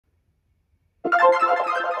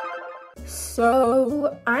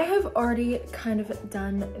So I have already kind of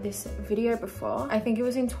done this video before. I think it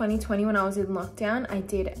was in 2020 when I was in lockdown. I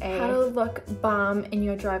did a how to look bomb in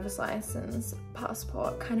your driver's license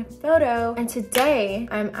passport kind of photo, and today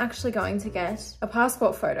I'm actually going to get a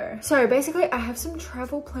passport photo. So basically I have some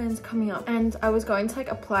travel plans coming up and I was going to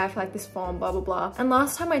like apply for like this form, blah blah blah, and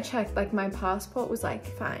last time I checked, like my passport was like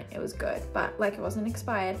fine, it was good, but like it wasn't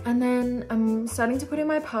expired. And then I'm starting to put in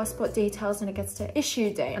my passport details and it gets to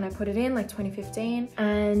issue date, and I put it in like 2015,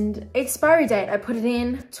 and expiry date I put it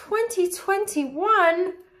in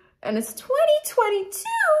 2021 and it's 2022.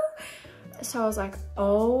 So I was like,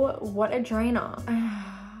 oh, what a drainer.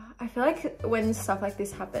 I feel like when stuff like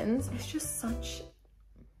this happens, it's just such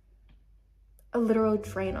a literal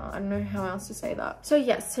drainer. I don't know how else to say that. So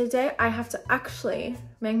yes, today I have to actually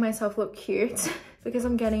make myself look cute because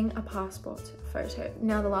I'm getting a passport photo.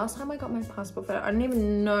 Now, the last time I got my passport photo, I don't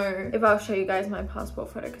even know if I'll show you guys my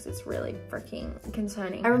passport photo because it's really freaking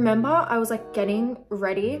concerning. I remember I was like getting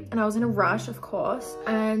ready and I was in a rush, of course,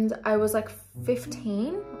 and I was like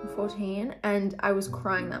 15 or 14 and I was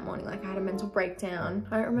crying that morning. Like I had a mental breakdown.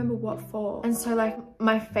 I don't remember what for. And so like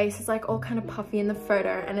my face is like all kind of puffy in the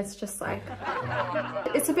photo and it's just like,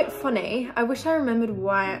 it's a bit funny. I wish I remembered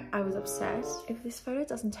why I was upset. If this photo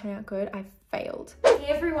doesn't turn out good, I failed. Hey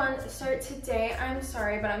everyone, so today I'm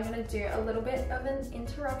sorry, but I'm gonna do a little bit of an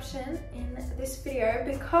interruption in this video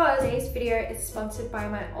because today's video is sponsored by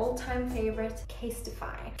my all-time favorite,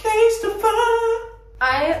 Casetify. Casetify!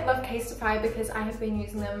 I love Casetify because I have been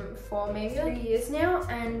using them for maybe like years now,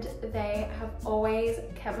 and they have always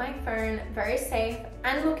kept my phone very safe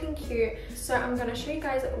and looking cute. So I'm gonna show you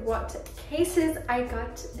guys what cases I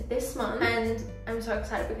got this month, and I'm so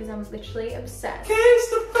excited because I'm literally obsessed.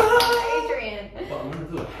 Casetify! Adrian. Well, I'm gonna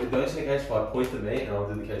do it. Don't say Casetify, point to me and I'll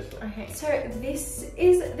do the Casetify. Okay, so this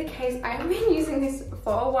is the case. I have been using this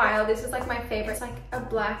for a while. This is like my favorite. It's like a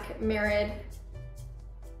black mirrored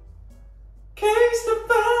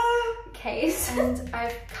case, and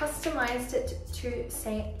I've customized it to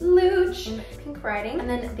say Looch in pink writing. And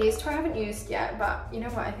then these two I haven't used yet, but you know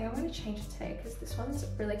what, I think I'm going to change it today because this one's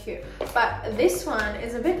really cute. But this one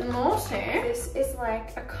is a bit naughty. This is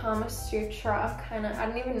like a Kama Sutra kind of, I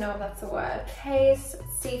don't even know if that's a word, case,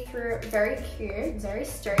 see-through, very cute, very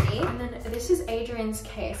sturdy. And then this is Adrian's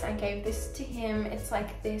case. I gave this to him. It's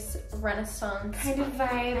like this Renaissance kind of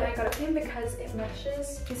vibe, and I got it to him because it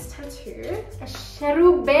matches his tattoo, a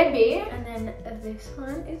Sharu baby. And then this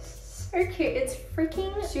one is so cute. It's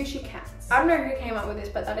freaking sushi cats. I don't know who came up with this,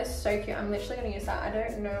 but that is so cute. I'm literally gonna use that. I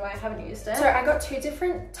don't know why I haven't used it. So I got two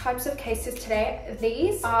different types of cases today.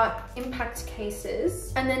 These are impact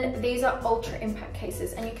cases, and then these are ultra impact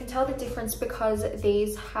cases. And you can tell the difference because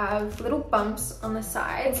these have little bumps on the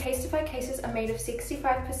sides. Casetify cases are made of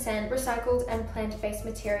 65% recycled and plant-based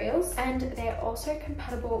materials, and they're also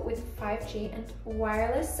compatible with 5G and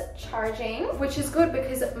wireless charging, which is good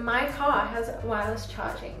because my car has wireless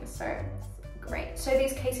charging, so great. So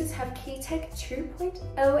these cases have KeyTech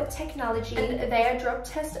 2.0 technology, and they are drop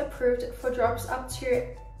test approved for drops up to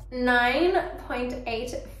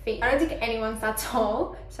 9.8 feet. I don't think anyone's that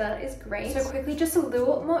tall, so that is great. So quickly, just a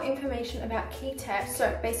little more information about KeyTech.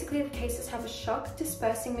 So basically the cases have a shock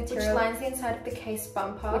dispersing material which lines the inside of the case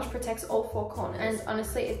bumper, which protects all four corners. And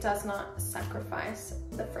honestly, it does not sacrifice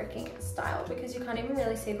the freaking style because you can't even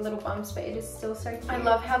really see the little bumps, but it is still so cute. I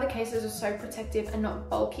love how the cases are so protective and not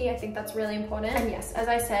bulky. I think that's really important. And yes, as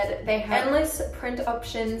I said, they have endless print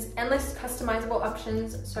options, endless customizable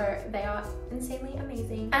options, so they are insanely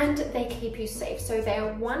amazing. And they keep you safe. So they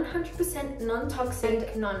are 100%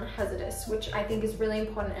 non-toxic and non-hazardous, which I think is really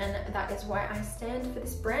important, and that is why I stand for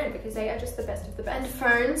this brand because they are just the best of the best. And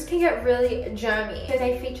phones can get really germy, so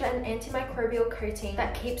they feature an antimicrobial coating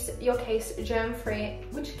that keeps your case germ-free,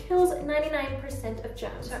 which kills 99% of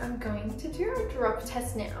germs. So I'm going to do a drop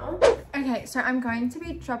test now. Okay, so I'm going to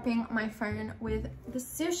be dropping my phone with the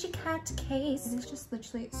Sushi Cat case. This is just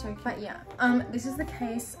literally so cute. But yeah, this is the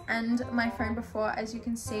case and my phone before. As you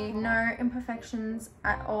can see, no imperfections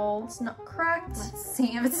at all. It's not cracked. Let's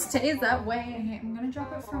see if it stays that way. Okay, I'm gonna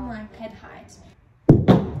drop it from like head height.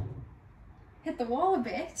 Hit the wall a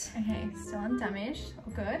bit. Okay, still undamaged.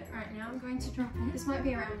 All good. All right, now I'm going to drop it. This might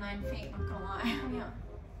be around 9 feet, not gonna lie. Oh yeah.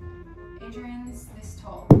 Adrian's this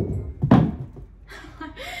tall.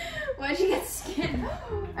 Where'd you get skin?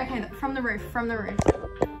 Okay, from the roof, And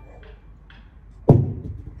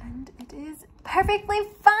it is perfectly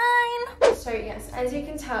fine. So yes, as you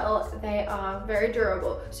can tell, they are very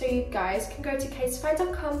durable. So you guys can go to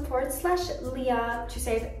casetify.com/Leah to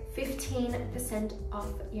save 15% off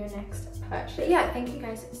your next purchase. But yeah, thank you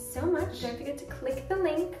guys so much. Don't forget to click the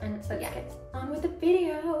link and let's get on with the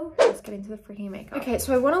video. Let's get into the freaking makeup. Okay,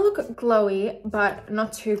 so I want to look glowy, but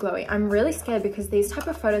not too glowy. I'm really scared because these type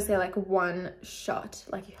of photos, they're like one shot.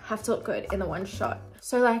 Like you have to look good in the one shot.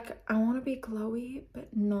 So like I want to be glowy, but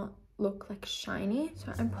not look like shiny.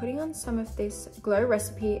 So I'm putting on some of this Glow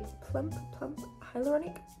Recipe Plump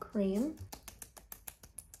Hyaluronic Cream.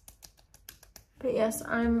 But yes,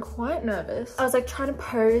 I'm quite nervous. I was like trying to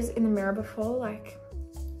pose in the mirror before, like.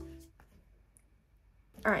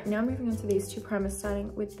 All right, now moving on to these two primers,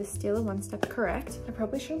 starting with the Stila One Step Correct. I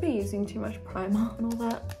probably shouldn't be using too much primer and all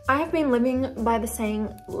that. I have been living by the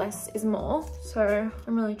saying less is more. So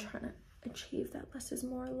I'm really trying to achieve that less is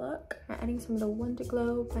more look. I'm adding some of the Wonder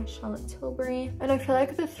Glow by Charlotte Tilbury, and I feel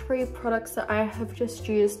like the three products that I have just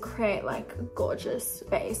used create like a gorgeous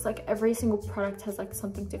base. Like every single product has like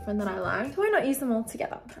something different that I like, so why not use them all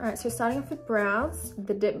together? All right, so starting off with brows,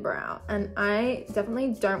 the dip brow, and I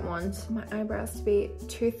definitely don't want my eyebrows to be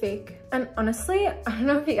too thick. And honestly, I don't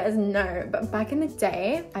know if you guys know, but back in the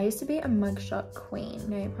day I used to be a mugshot queen.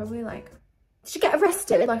 Now you're probably like, did you get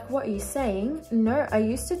arrested? Like, what are you saying? No, I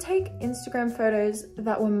used to take Instagram photos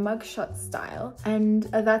that were mugshot style, and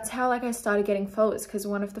that's how like I started getting followers, because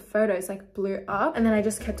one of the photos like blew up, and then I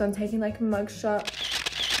just kept on taking like mugshot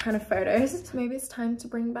kind of photos. So maybe it's time to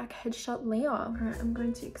bring back headshot Leah. All right, I'm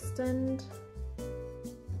going to extend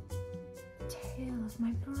the tail of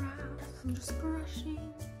my brows. I'm just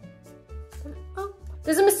brushing. Oh,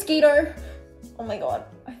 there's a mosquito. Oh my god.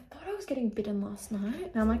 I was getting bitten last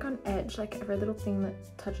night. Now I'm like on edge, like every little thing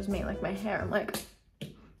that touches me, like my hair, I'm like,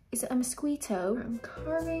 is it a mosquito? I'm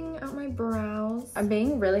carving out my brows. I'm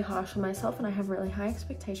being really harsh on myself, and I have really high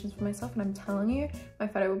expectations for myself, and I'm telling you, my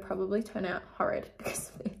photo will probably turn out horrid because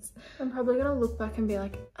of this. I'm probably gonna look back and be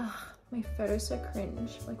like, ugh, my photo's so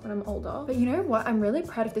cringe, like when I'm older. But you know what? I'm really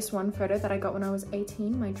proud of this one photo that I got when I was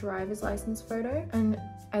 18, my driver's license photo, and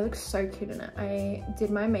I look so cute in it. I did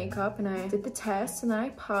my makeup and I did the test, and then I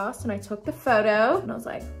passed and I took the photo, and I was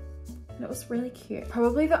like, and it was really cute.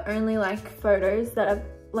 Probably the only like photos that I've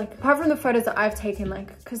like, apart from the photos that I've taken,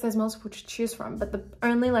 like, because there's multiple to choose from, but the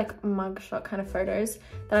only like mugshot kind of photos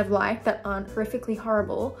that I've liked that aren't horrifically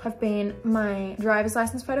horrible have been my driver's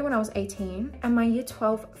license photo when I was 18 and my year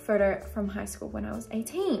 12 photo from high school when I was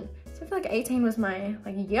 18. So I feel like 18 was my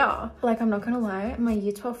like year. Like, I'm not gonna lie, my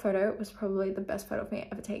year 12 photo was probably the best photo of me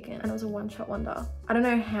ever taken, and it was a one-shot wonder. I don't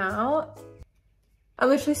know how. I'm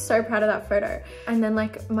literally so proud of that photo. And then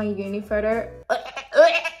like my uni photo,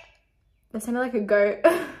 that sounded like a goat.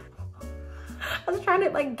 I was trying to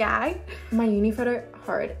like gag. My uni photo,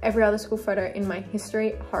 horrid. Every other school photo in my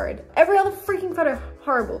history, horrid. Every other freaking photo,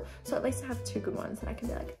 horrible. So at least I have two good ones that I can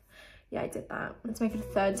be like, yeah, I did that. Let's make it a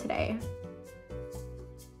third today.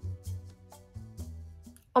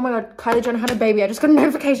 Oh my god, Kylie Jenner had a baby. I just got a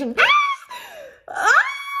notification.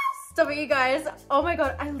 Stop it, you guys. Oh my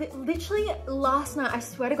god, I literally last night, I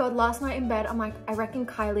swear to god, last night in bed, I'm like, I reckon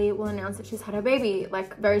Kylie will announce that she's had her baby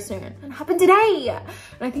like very soon. And it happened today.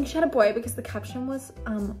 And I think she had a boy because the caption was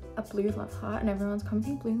a blue love heart, and everyone's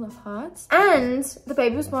commenting blue love hearts. And the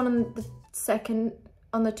baby was born on the second,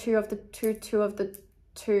 on the two of the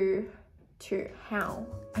two. How?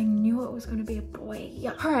 I knew it was going to be a boy.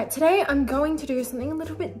 Yeah. All right, today I'm going to do something a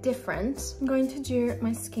little bit different. I'm going to do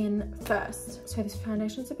my skin first. So this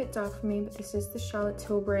foundation is a bit dark for me, but this is the Charlotte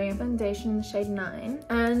Tilbury foundation in the shade 9.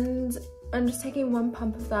 And I'm just taking one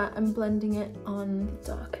pump of that and blending it on the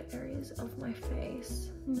darker areas of my face.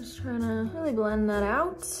 I'm just trying to really blend that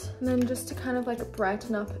out. And then just to kind of like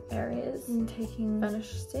brighten up areas, I'm taking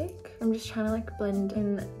Vanish Stick. I'm just trying to like blend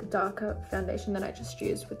in the darker foundation that I just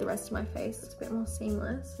used with the rest of my face. It's a bit more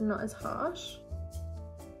seamless and not as harsh.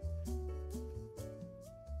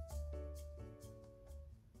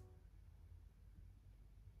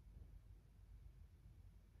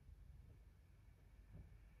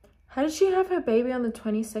 How did she have her baby on the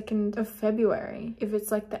 22nd of February if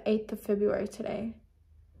it's like the 8th of February today?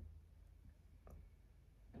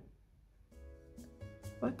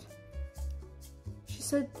 What? She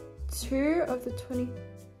said 2 of the 22nd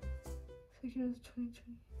of the 2020.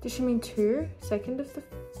 Did she mean 2? 2nd of the...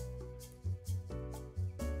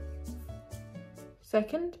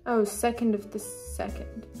 2nd? Oh, 2nd of the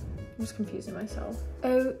 2nd. I'm just confusing myself.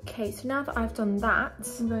 Okay, so now that I've done that,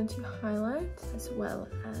 I'm going to highlight as well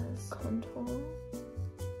as contour.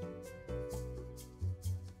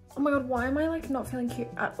 Oh my god, why am I like not feeling cute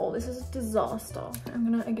at all? This is a disaster. I'm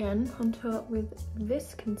gonna again contour with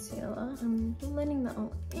this concealer. I'm blending that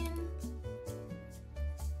all in.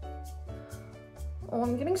 Oh,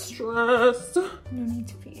 I'm getting stressed. No need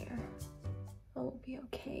to fear. I will be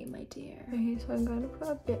okay, my dear. Okay, so I'm going to put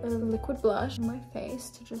a bit of liquid blush on my face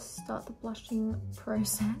to just start the blushing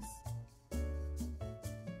process.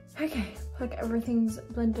 Okay, like everything's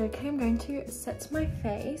blended okay, I'm going to set my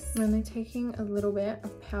face. I'm only taking a little bit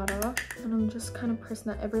of powder and I'm just kind of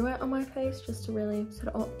pressing that everywhere on my face just to really set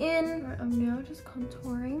it all in. Right, I'm now just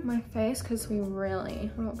contouring my face because we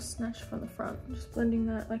really look snatched from the front. I'm just blending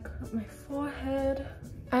that like up my forehead.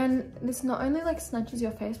 And this not only like snatches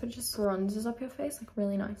your face, but it just bronzes up your face like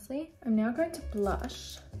really nicely. I'm now going to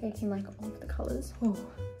blush, taking like all of the colors. Oh.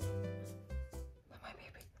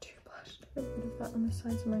 A bit of that on the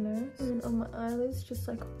sides of my nose and on my eyelids, just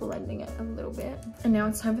like blending it a little bit. And now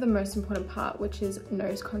it's time for the most important part, which is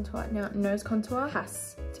nose contour. Now, nose contour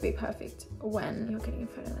has to be perfect when you're getting a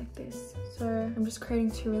photo like this. So I'm just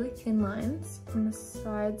creating two really thin lines on the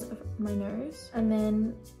sides of my nose and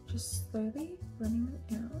then just slowly blending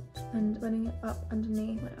them out and blending it up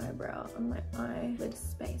underneath my eyebrow on my eyelid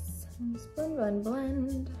space. And just blend, blend,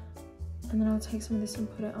 blend. And then I'll take some of this and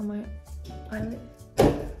put it on my eyelid.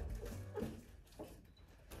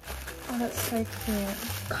 Oh, that's so cute.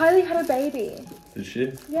 Kylie had a baby. Did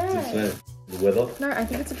she? Yeah. What's its name? The weather? No, I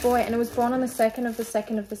think it's a boy and it was born on the 2nd of the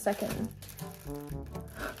 2nd of the 2nd.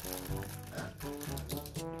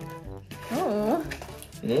 Oh.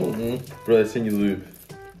 Mm-hmm. Bro, it's in your loop.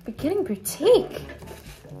 Beginning boutique.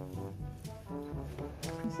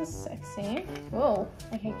 This is sexy. Whoa.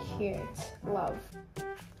 Okay, cute. Love.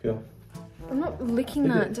 Yeah. I'm not licking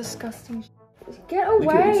that disgusting shit. Get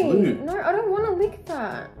away! No, I don't want to lick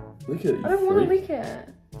that. Lick it. I don't want to lick it.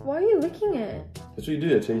 Why are you licking it? That's what you do.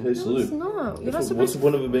 That's how you taste the lube. It's not. You're not supposed. What's the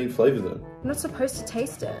point of it being flavoured then? You're not supposed to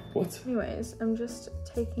taste it. What? Anyways, I'm just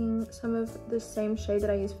taking some of the same shade that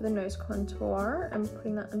I use for the nose contour and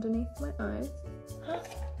putting that underneath my eyes.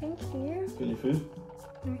 Thank you. Got your food?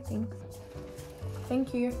 No thanks.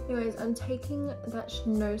 Thank you. Anyways, I'm taking that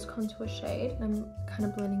nose contour shade and I'm kind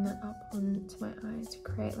of blending that up onto my eye to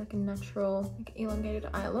create like a natural, like elongated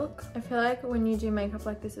eye look. I feel like when you do makeup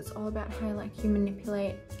like this, it's all about how like you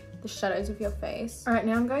manipulate the shadows of your face. All right,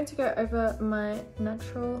 now I'm going to go over my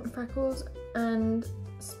natural freckles and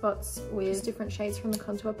spots with different shades from the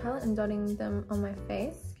contour palette and dotting them on my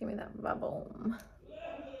face. Give me that bubble.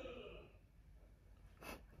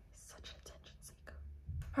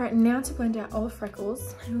 All right, now to blend out all the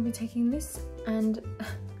freckles, I will be taking this and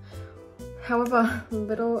however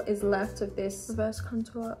little is left of this reverse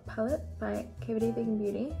contour palette by KVD Vegan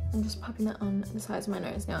Beauty, I'm just popping that on the sides of my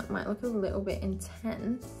nose. Now it might look a little bit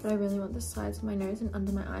intense, but I really want the sides of my nose and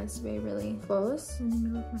under my eyes to be really flawless. In the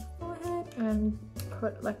middle of my forehead and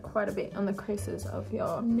put like quite a bit on the creases of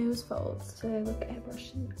your nose folds so they look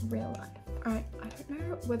airbrushed in real life. Alright, I don't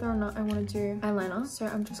know whether or not I want to do eyeliner, so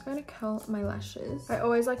I'm just going to curl my lashes. I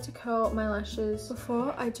always like to curl my lashes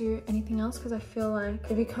before I do anything else because I feel like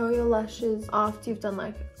if you curl your lashes after you've done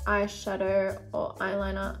like eyeshadow or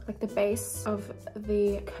eyeliner, like the base of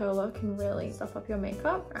the curler can really stuff up your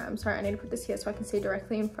makeup. I'm sorry, I need to put this here so I can see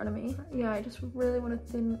directly in front of me. Yeah, I just really want a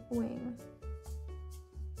thin wing.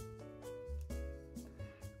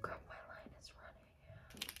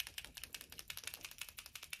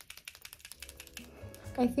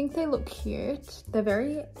 I think they look cute. They're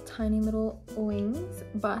very tiny little wings,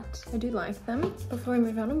 but I do like them. Before we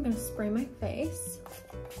move on, I'm going to spray my face.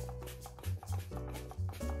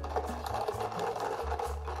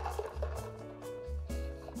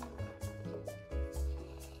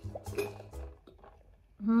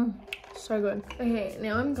 So good. Okay,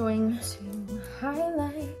 now I'm going to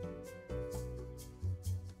highlight.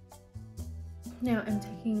 Now I'm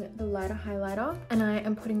taking the lighter highlighter and I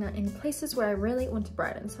am putting that in places where I really want to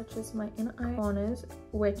brighten, such as my inner eye corners,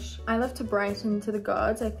 which I love to brighten to the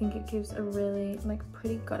gods. I think it gives a really like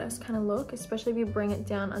pretty goddess kind of look, especially if you bring it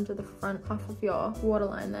down under the front half of your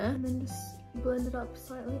waterline there. And then just blend it up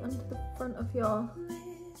slightly under the front of your lid.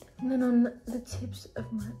 And then on the tips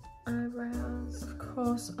of my eyebrows, of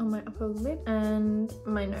course on my upper lip and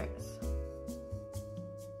my nose.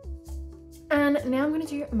 And now I'm going to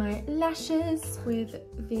do my lashes with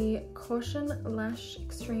the Caution Lash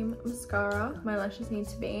Extreme Mascara. My lashes need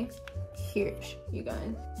to be huge, you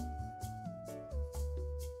guys.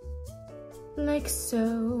 Like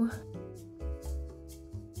so.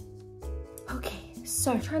 Okay,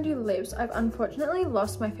 so trying to do lips. I've unfortunately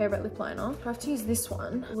lost my favorite lip liner. I have to use this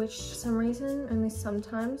one, which for some reason only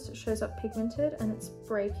sometimes shows up pigmented and it's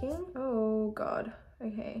breaking. Oh God.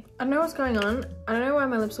 Okay, I don't know what's going on. I don't know why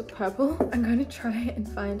my lips look purple. I'm going to try and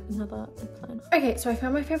find another lip liner. Okay, so I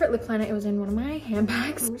found my favorite lip liner. It was in one of my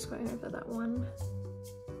handbags. I'm just going over that one.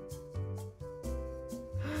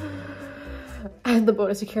 At the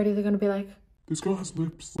border security, they're going to be like, this girl has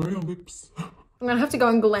lips. Where are your lips? I'm gonna have to go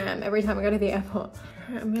and glam every time I go to the airport. All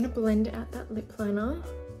right, I'm gonna blend out that lip liner.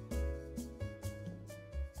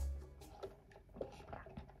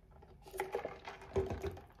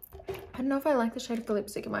 I don't know if I like the shade of the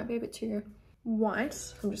lipstick. It might be a bit too white.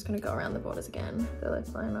 I'm just gonna go around the borders again. The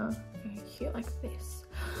lip liner, very cute like this.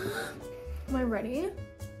 Am I ready?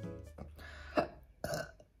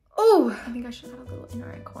 Oh, I think I should have a little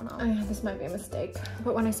inner eye corner. Oh yeah, this might be a mistake.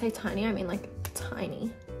 But when I say tiny, I mean like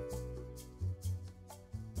tiny.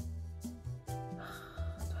 Do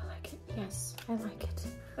I like it? Yes, I like it.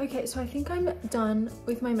 Okay, so I think I'm done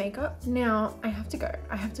with my makeup. Now I have to go.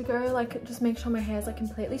 I have to go like just make sure my hair is like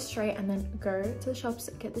completely straight and then go to the shops,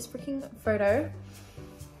 get this freaking photo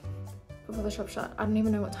before the shop shut. I don't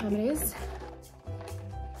even know what time it is.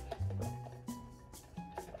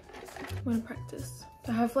 I'm gonna practice.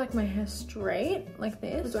 Do I have like my hair straight like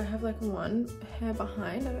this? Or do I have like one hair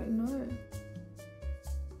behind? I don't know.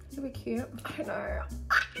 It'll be cute. I don't know.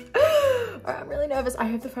 Alright, I'm really nervous. I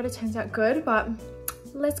hope the photo turns out good, but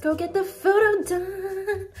let's go get the photo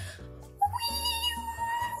done.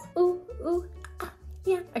 Ooh, ooh, ah,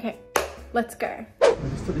 yeah. Okay, let's go.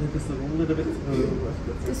 Just a little bit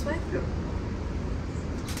This way? Yep.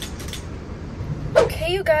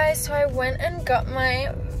 Okay, you guys, so I went and got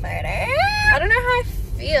my photo. I don't know how I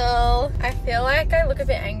feel. I feel like I look a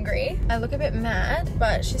bit angry. I look a bit mad,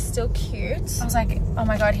 but she's still cute. I was like, oh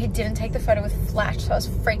my god, he didn't take the photo with flash, so I was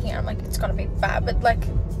freaking out. I'm like, it's gotta be bad, but like,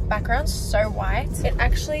 background's so white. It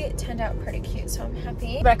actually turned out pretty cute, so I'm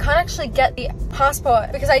happy. But I can't actually get the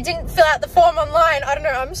passport because I didn't fill out the form online. I don't know,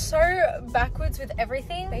 I'm so backwards with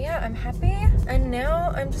everything. But yeah, I'm happy. And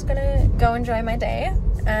now I'm just gonna go enjoy my day.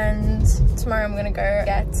 And tomorrow I'm gonna go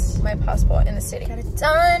get my passport in the city. Get it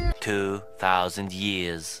done. 2,000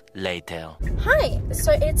 years later. Hi,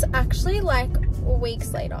 so it's actually like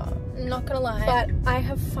weeks later, not gonna lie, but I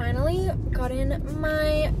have finally gotten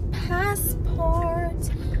my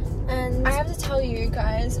passport. And I have to tell you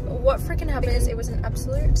guys what freaking happened. Because it was an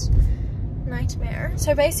absolute nightmare.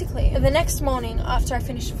 So basically, the next morning after I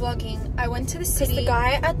finished vlogging, I went to the city. The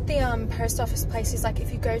guy at the post office place is like,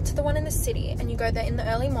 if you go to the one in the city and you go there in the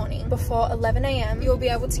early morning before 11 AM, you'll be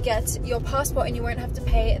able to get your passport and you won't have to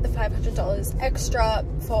pay the $500 extra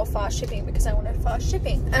for fast shipping, because I wanted fast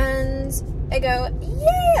shipping. And I go,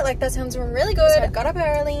 yeah, like that sounds really good. So I got up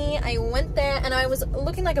early, I went there, and I was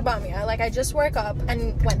looking like a bum, yeah. Like I just woke up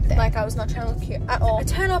and went there. Like I was not trying to look cute at all. I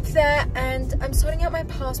turn up there and I'm sorting out my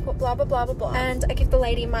passport, blah, blah, blah, blah, blah. And I give the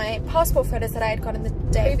lady my passport photos that I had gotten the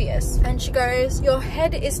day previous. And she goes, your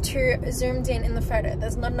head is too zoomed in the photo.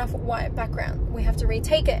 There's not enough white background. We have to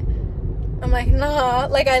retake it. I'm like, nah.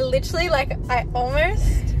 Like I literally, like I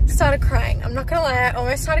almost started crying. I'm not gonna lie, I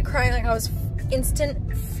almost started crying. Like I was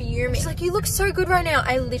instant fuming. She's like, you look so good right now.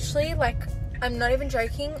 I literally, like, I'm not even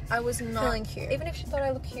joking, I was not feeling cute. Even if she thought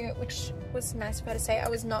I looked cute, which was nice of her to say, I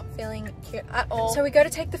was not feeling cute at all. So we go to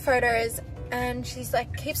take the photos and she's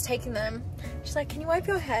like, keeps taking them. She's like, can you wipe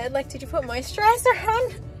your head? Like, did you put moisturizer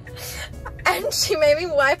on? And she made me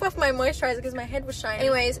wipe off my moisturizer because my head was shiny.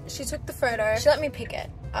 Anyways, she took the photo. She let me pick it.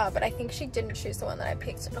 But I think she didn't choose the one that I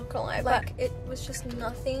picked, not gonna lie. Like, it was just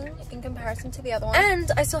nothing in comparison to the other one.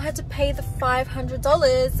 And I still had to pay the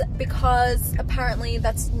 $500 because apparently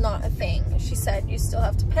that's not a thing. She said you still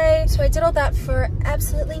have to pay. So I did all that for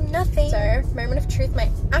absolutely nothing. So, moment of truth, my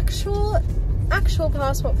actual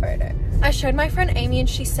passport photo. I showed my friend Amy and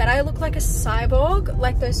she said I look like a cyborg,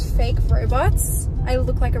 like those fake robots. I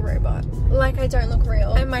look like a robot. Like I don't look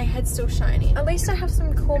real. And my head's still shiny. At least I have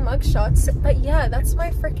some cool mug shots. But yeah, that's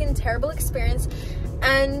my freaking terrible experience.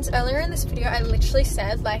 And earlier in this video, I literally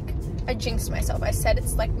said, like, I jinxed myself. I said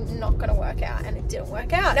it's like not gonna work out, and it didn't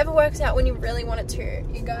work out. It never works out when you really want it to,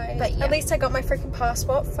 you guys. But yeah, at least I got my freaking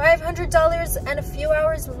passport. $500 and a few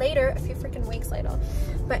hours later, a few freaking weeks later.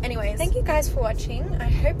 But anyways, thank you guys for watching. I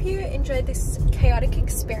hope you enjoyed this chaotic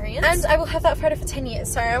experience. And I will have that photo for 10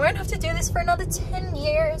 years. So I won't have to do this for another 10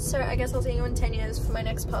 years. So I guess I'll see you in 10 years for my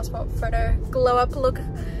next passport photo glow up look.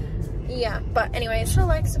 Yeah, but anyways, sure,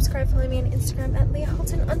 like, subscribe, follow me on Instagram at Leah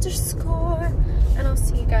Halton _ and I'll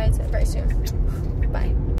see you guys very soon.